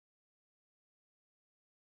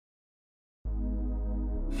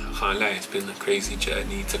can't lie, it's been a crazy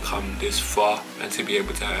journey to come this far and to be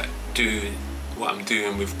able to do what I'm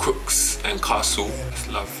doing with Crooks and Castle. It's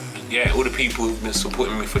love. And yeah, all the people who've been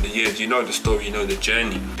supporting me for the years, you know the story, you know the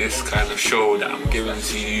journey. This kind of show that I'm giving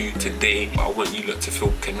to you today, I want you lot to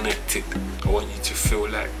feel connected. I want you to feel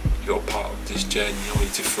like you're part of this journey. I want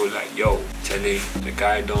you to feel like, yo, Charlie, the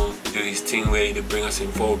guy don't do his thing where to bring us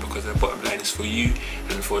involved, because the bottom line is for you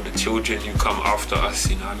and for the children who come after us,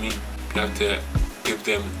 you know what I mean? You have to give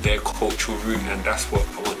them their cultural root, and that's what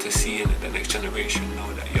I want to see in the next generation.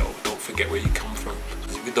 Know that, yo, don't forget where you come from.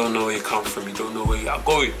 Because if you don't know where you come from, you don't know where you are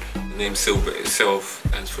going. The name Silva itself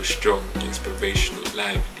stands for strong, inspirational,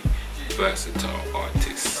 lively, versatile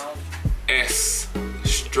artist. S,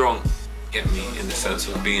 strong. Get me, in the sense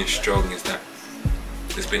of being strong, is that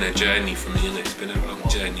it's been a journey for me, and it's been a long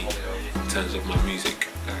journey in terms of my music.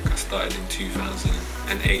 Like I started in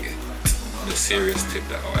 2008 on a serious tip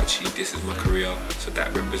that, oh, actually this is my career, so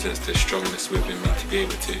that represents the strongness within me to be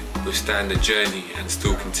able to withstand the journey and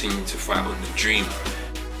still continue to fight on the dream.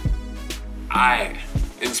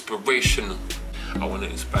 Inspirational. I want to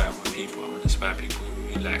inspire my people. I want to inspire people who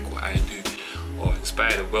really like what I do, or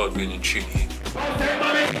inspire the world really and truly.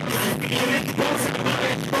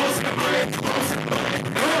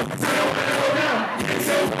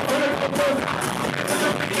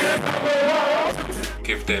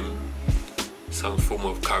 Give them some form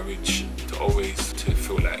of courage to always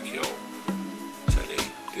feel like, yo, Charlie,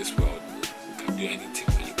 this world can do anything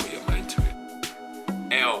when you put your mind to it.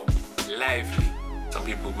 L, lively. Some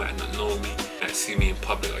people might not know me, you might see me in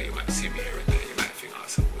public, or you might see me here and there. You might think, oh,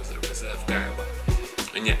 so was a reserved guy, but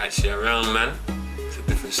when you're actually around, man, it's a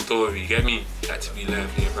different story, you get me? I like to be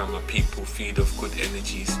lively around my people, feed off good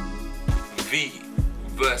energies. V,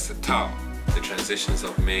 versatile. The transitions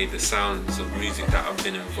I've made, the sounds of music that I've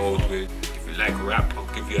been involved with. If you like rap, I'll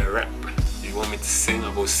give you a rap. If you want me to sing, I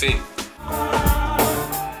will sing. I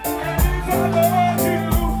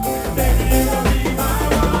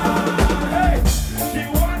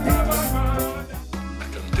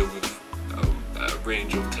can deal with a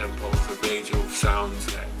range of tempos, a range of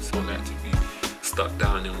sounds. Like, so I like to be stuck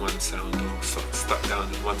down in one sound or stuck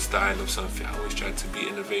down in one style of something. I always try to be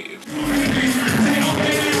innovative.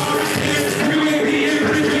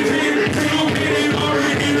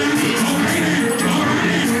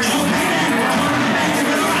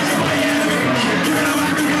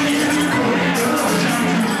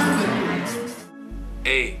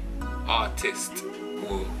 Artist.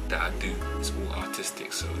 All that I do is all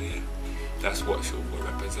artistic, so yeah, that's what Silva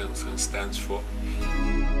represents and stands for.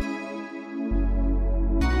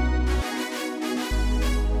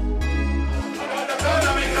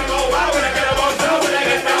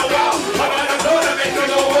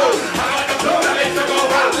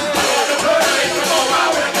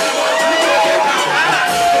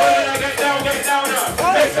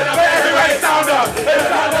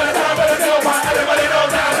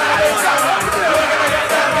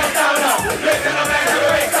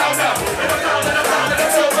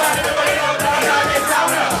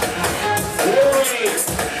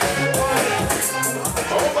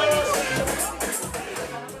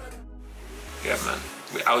 Yeah, man,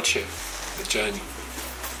 we're out here, the journey,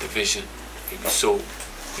 the vision, maybe soul,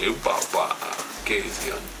 Order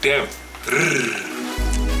Gazey on them.